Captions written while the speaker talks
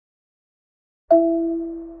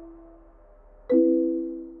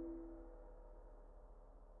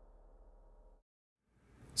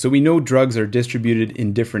So we know drugs are distributed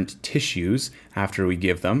in different tissues after we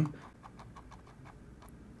give them.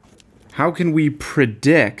 How can we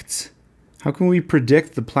predict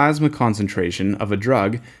the plasma concentration of a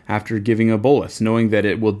drug after giving a bolus, knowing that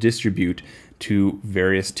it will distribute to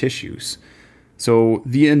various tissues? So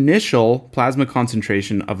the initial plasma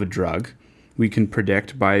concentration of a drug we can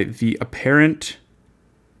predict by the apparent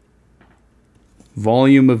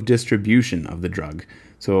volume of distribution of the drug.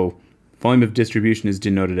 So volume of distribution is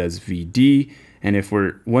denoted as VD, and if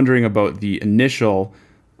we're wondering about the initial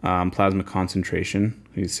plasma concentration,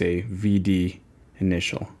 we say VD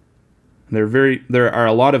initial. There are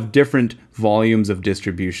a lot of different volumes of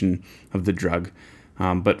distribution of the drug,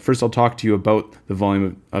 but first I'll talk to you about the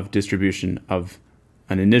volume of distribution of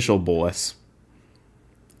an initial bolus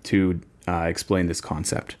to explain this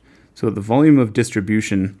concept. So the volume of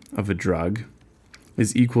distribution of a drug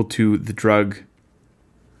is equal to the drug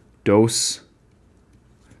dose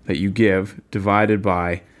that you give divided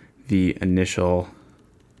by the initial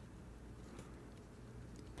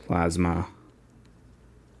plasma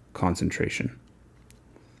concentration.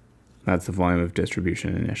 That's the volume of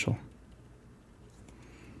distribution initial.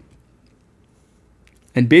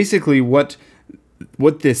 And basically what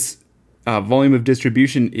this volume of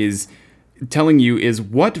distribution is telling you is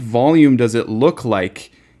what volume does it look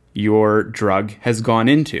like your drug has gone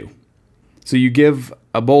into. So you give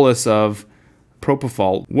a bolus of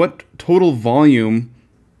propofol. What total volume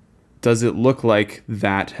does it look like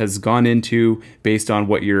that has gone into based on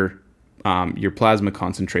what your plasma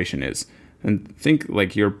concentration is? And think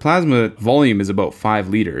like your plasma volume is about 5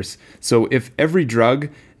 liters. So if every drug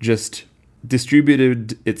just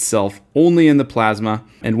distributed itself only in the plasma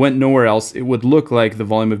and went nowhere else, it would look like the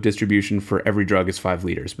volume of distribution for every drug is 5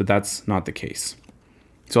 liters, but that's not the case.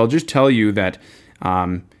 So I'll just tell you that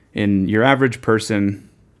in your average person,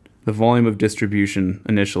 the volume of distribution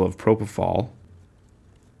initial of propofol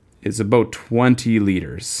is about 20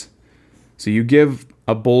 liters. So you give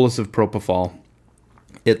a bolus of propofol,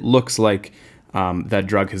 it looks like that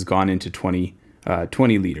drug has gone into 20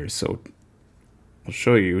 liters. So I'll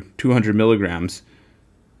show you 200 milligrams.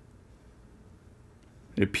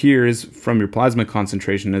 It appears from your plasma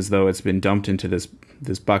concentration as though it's been dumped into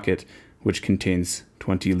this bucket, which contains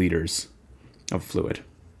 20 liters of fluid.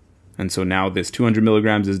 And so now this 200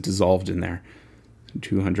 milligrams is dissolved in there.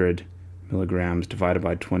 200 milligrams divided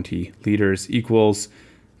by 20 liters equals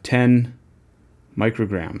 10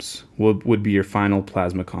 micrograms would be your final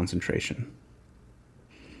plasma concentration.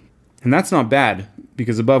 And that's not bad,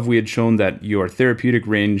 because above we had shown that your therapeutic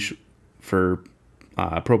range for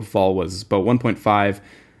propofol was about 1.5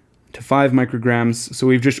 to 5 micrograms. So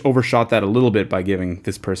we've just overshot that a little bit by giving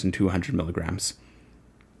this person 200 milligrams.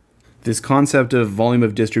 This concept of volume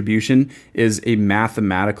of distribution is a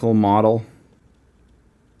mathematical model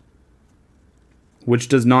which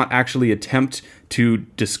does not actually attempt to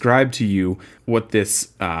describe to you what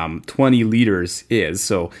this 20 liters is.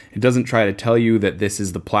 So it doesn't try to tell you that this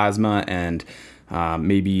is the plasma and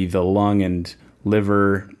maybe the lung and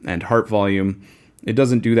liver and heart volume. It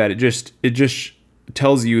doesn't do that. It just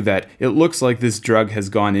tells you that it looks like this drug has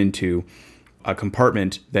gone into a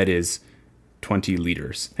compartment that is 20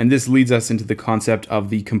 liters. And this leads us into the concept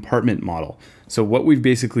of the compartment model. So what we've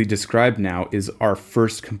basically described now is our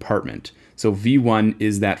first compartment. So V1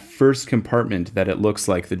 is that first compartment that it looks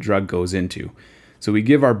like the drug goes into. So we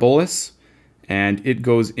give our bolus and it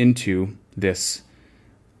goes into this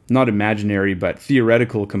not imaginary but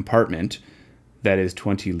theoretical compartment that is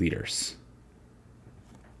 20 liters.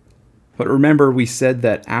 But remember, we said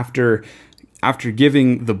that after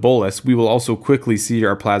giving the bolus, we will also quickly see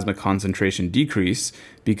our plasma concentration decrease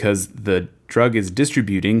because the drug is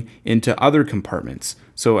distributing into other compartments.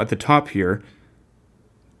 So at the top here,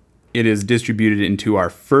 it is distributed into our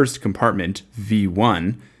first compartment,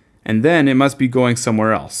 V1, and then it must be going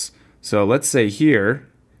somewhere else. So let's say here,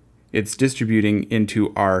 it's distributing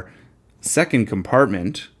into our second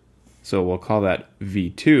compartment, so we'll call that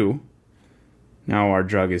V2. Now our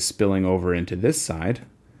drug is spilling over into this side.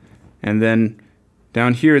 And then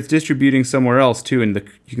down here, it's distributing somewhere else too, and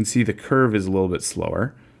you can see the curve is a little bit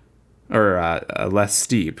slower, or less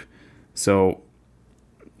steep. So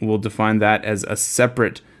we'll define that as a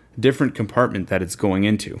separate, different compartment that it's going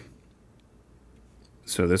into.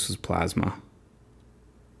 So this was plasma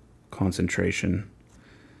concentration,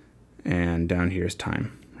 and down here is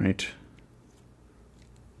time, right?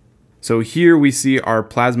 So here we see our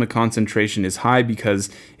plasma concentration is high because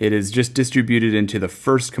it is just distributed into the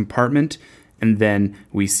first compartment, and then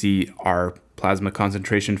we see our plasma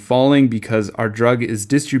concentration falling because our drug is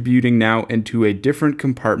distributing now into a different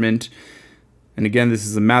compartment, And again, this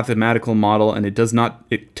is a mathematical model, and it does not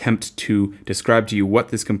attempt to describe to you what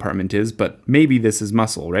this compartment is, but maybe this is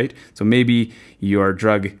muscle, right? So maybe your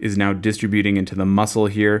drug is now distributing into the muscle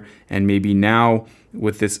here, and maybe now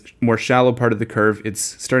with this more shallow part of the curve, it's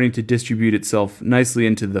starting to distribute itself nicely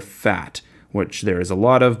into the fat, which there is a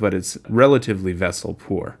lot of, but it's relatively vessel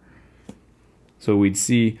poor. So we'd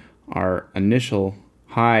see our initial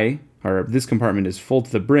high, or this compartment is full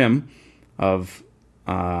to the brim of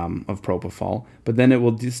propofol, but then it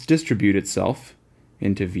will distribute itself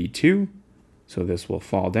into V2. So this will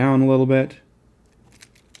fall down a little bit,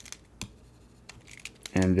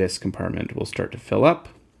 and this compartment will start to fill up.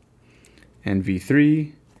 And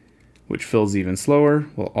V3, which fills even slower,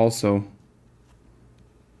 will also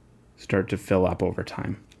start to fill up over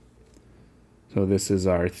time. So this is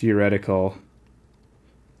our theoretical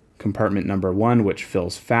compartment number 1, which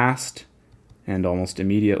fills fast and almost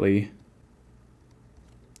immediately.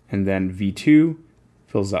 And then V2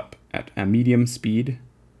 fills up at a medium speed.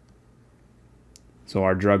 So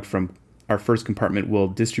our drug from our first compartment will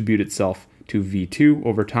distribute itself to V2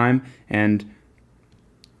 over time, and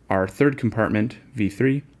our third compartment,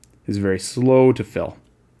 V3, is very slow to fill.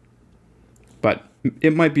 But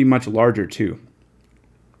it might be much larger too.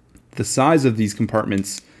 The size of these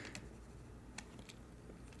compartments,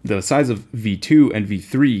 the size of V2 and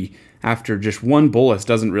V3 after just one bolus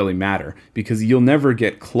doesn't really matter, because you'll never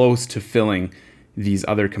get close to filling these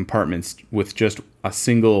other compartments with just a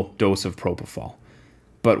single dose of propofol.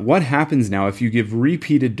 But what happens now if you give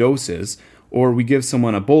repeated doses, or we give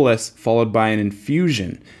someone a bolus followed by an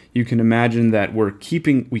infusion? You can imagine that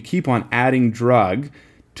we keep on adding drug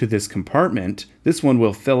to this compartment. This one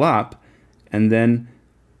will fill up, and then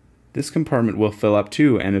this compartment will fill up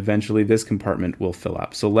too, and eventually this compartment will fill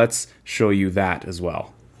up. So let's show you that as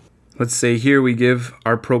well. Let's say here we give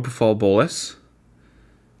our propofol bolus.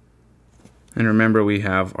 And remember, we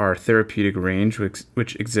have our therapeutic range,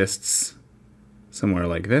 which exists somewhere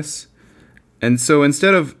like this. And so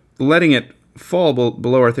instead of letting it fall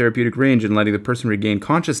below our therapeutic range and letting the person regain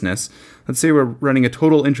consciousness, let's say we're running a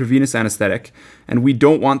total intravenous anesthetic and we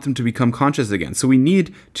don't want them to become conscious again. So we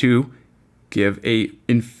need to give an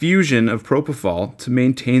infusion of propofol to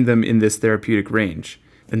maintain them in this therapeutic range,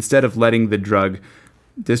 instead of letting the drug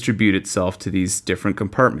distribute itself to these different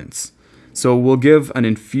compartments. So we'll give an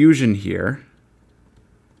infusion here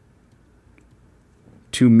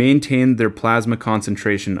to maintain their plasma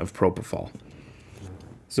concentration of propofol.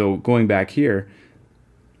 So going back here,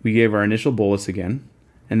 we gave our initial bolus again,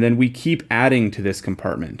 and then we keep adding to this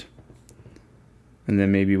compartment. And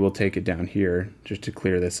then maybe we'll take it down here just to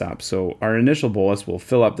clear this up. So our initial bolus will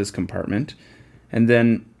fill up this compartment, and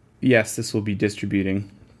then, yes, this will be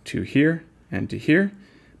distributing to here and to here.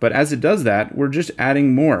 But as it does that, we're just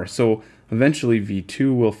adding more. So eventually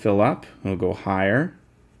V2 will fill up, it'll go higher,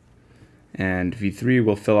 and V3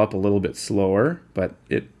 will fill up a little bit slower, but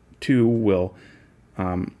it too will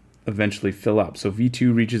eventually fill up. So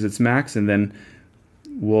V2 reaches its max, and then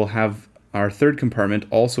we'll have our third compartment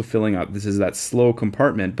also filling up. This is that slow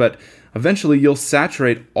compartment, but eventually you'll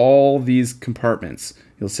saturate all these compartments.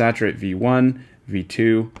 You'll saturate V1,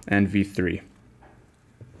 V2, and V3.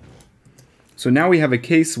 So now we have a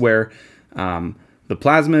case where the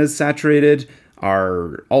plasma is saturated,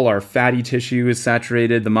 all our fatty tissue is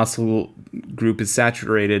saturated, the muscle group is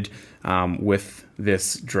saturated with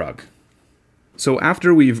this drug. So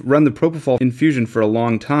after we've run the propofol infusion for a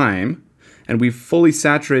long time, and we've fully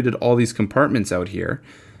saturated all these compartments out here,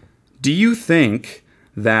 do you think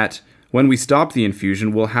that when we stop the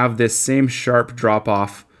infusion, we'll have this same sharp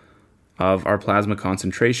drop-off of our plasma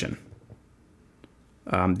concentration?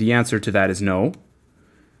 The answer to that is no,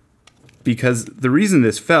 because the reason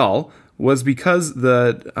this fell was because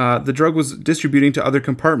the drug was distributing to other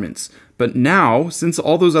compartments. But now, since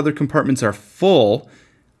all those other compartments are full,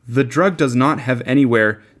 the drug does not have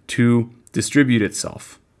anywhere to distribute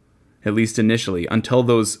itself, at least initially, until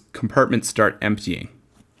those compartments start emptying.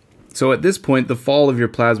 So at this point, the fall of your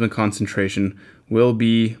plasma concentration will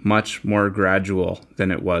be much more gradual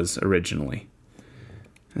than it was originally.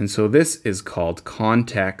 And so this is called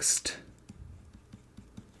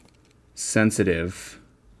context-sensitive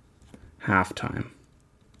half-time.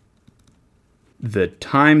 The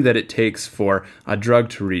time that it takes for a drug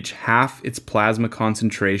to reach half its plasma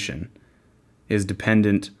concentration is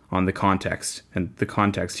dependent on the context, and the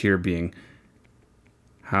context here being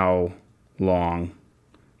how long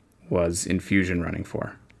was infusion running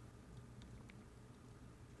for,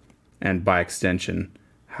 and by extension,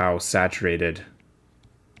 how saturated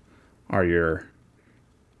are your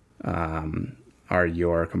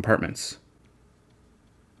compartments.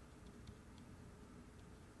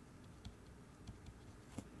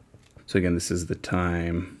 So again, this is the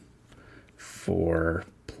time for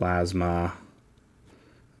plasma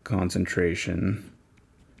concentration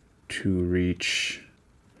to reach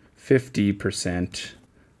 50%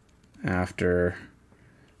 after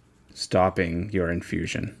stopping your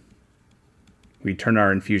infusion. We turn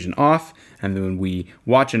our infusion off, and then we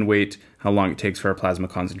watch and wait how long it takes for our plasma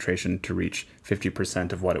concentration to reach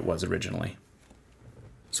 50% of what it was originally.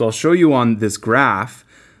 So I'll show you on this graph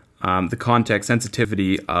the context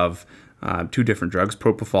sensitivity of two different drugs,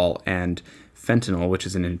 propofol and fentanyl, which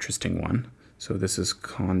is an interesting one. So this is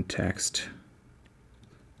context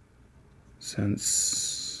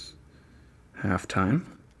sense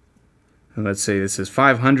half-time. And let's say this is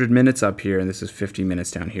 500 minutes up here, and this is 50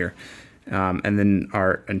 minutes down here. And then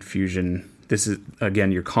our infusion, this is,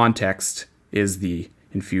 again, your context is the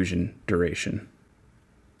infusion duration.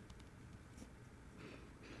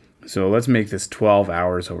 So let's make this 12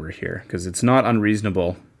 hours over here, because it's not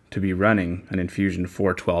unreasonable to be running an infusion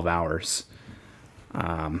for 12 hours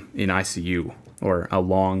in ICU or a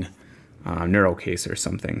long neuro case or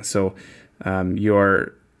something. So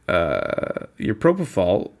your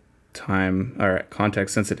propofol time or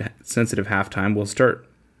context sensitive half-time will start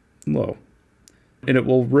low, and it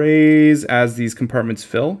will raise as these compartments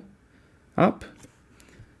fill up,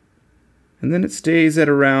 and then it stays at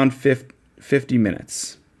around 50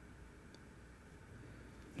 minutes,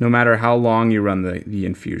 no matter how long you run the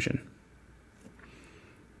infusion.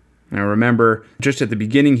 Now remember, just at the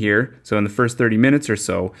beginning here, so in the first 30 minutes or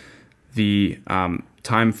so, the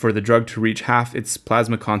time for the drug to reach half its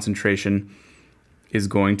plasma concentration is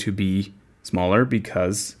going to be smaller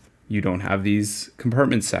because you don't have these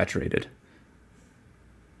compartments saturated.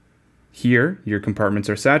 Here, your compartments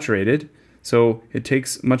are saturated, so it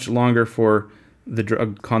takes much longer for the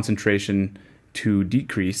drug concentration to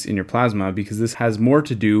decrease in your plasma, because this has more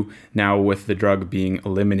to do now with the drug being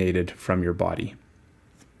eliminated from your body.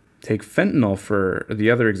 Take fentanyl for the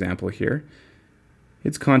other example here.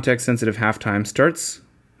 Its context-sensitive half-time starts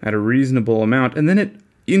at a reasonable amount, and then it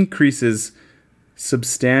increases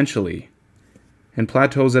substantially and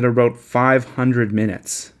plateaus at about 500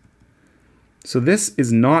 minutes. So this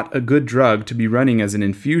is not a good drug to be running as an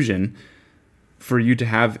infusion for you to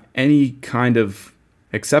have any kind of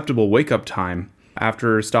acceptable wake-up time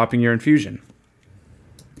after stopping your infusion.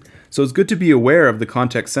 So it's good to be aware of the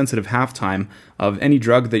context-sensitive half-time of any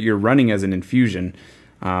drug that you're running as an infusion,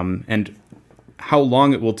 and how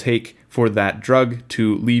long it will take for that drug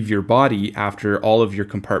to leave your body after all of your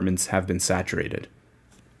compartments have been saturated.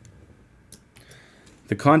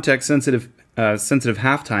 The context-sensitive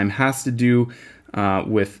half-time has to do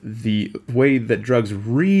with the way that drugs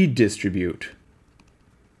redistribute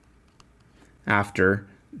after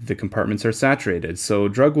the compartments are saturated. So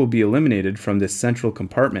drug will be eliminated from this central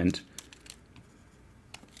compartment.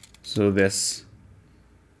 So this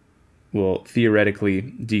will theoretically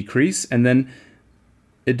decrease, and then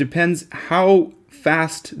it depends how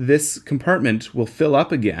fast this compartment will fill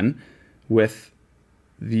up again with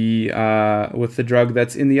the drug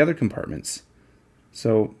that's in the other compartments.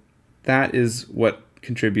 So that is what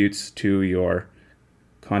contributes to your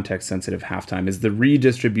context-sensitive half-time, is the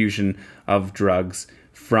redistribution of drugs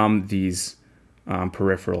from these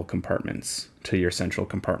peripheral compartments to your central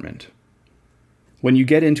compartment. When you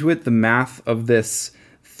get into it, the math of this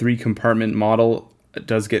three-compartment model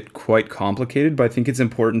does get quite complicated, but I think it's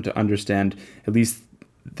important to understand at least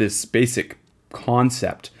this basic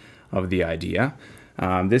concept of the idea.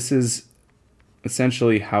 This is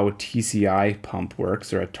essentially how a TCI pump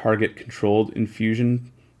works, or a target controlled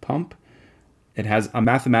infusion pump. It has a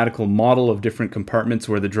mathematical model of different compartments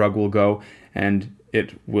where the drug will go, and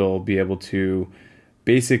it will be able to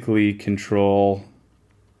basically control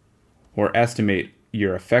or estimate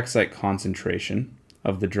your effect site concentration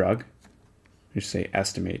of the drug. Just say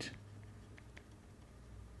estimate.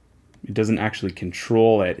 It doesn't actually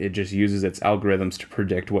control it, it just uses its algorithms to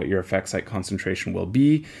predict what your effect site concentration will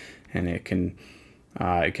be, and it can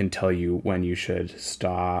tell you when you should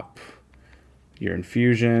stop your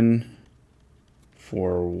infusion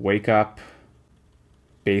for wake up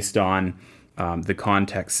based on the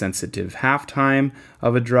context sensitive half-time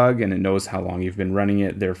of a drug, and it knows how long you've been running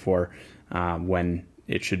it, therefore when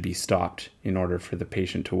it should be stopped in order for the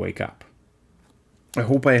patient to wake up. I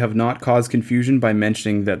hope I have not caused confusion by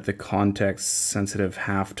mentioning that the context-sensitive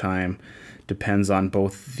half-time depends on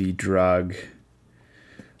both the drug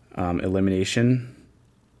elimination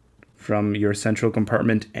from your central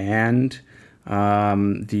compartment and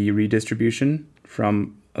the redistribution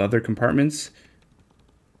from other compartments.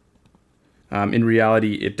 in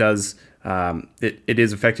reality, it does. It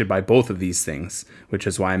is affected by both of these things, which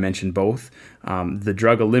is why I mentioned both. The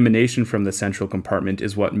drug elimination from the central compartment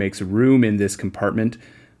is what makes room in this compartment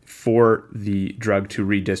for the drug to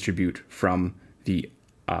redistribute from the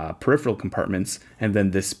peripheral compartments, and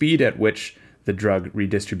then the speed at which the drug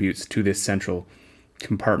redistributes to this central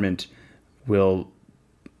compartment will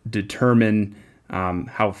determine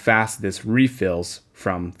how fast this refills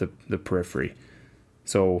from the periphery.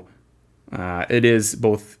 So it is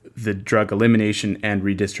both the drug elimination and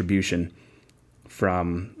redistribution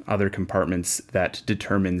from other compartments that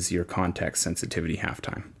determines your context sensitivity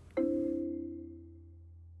half-time.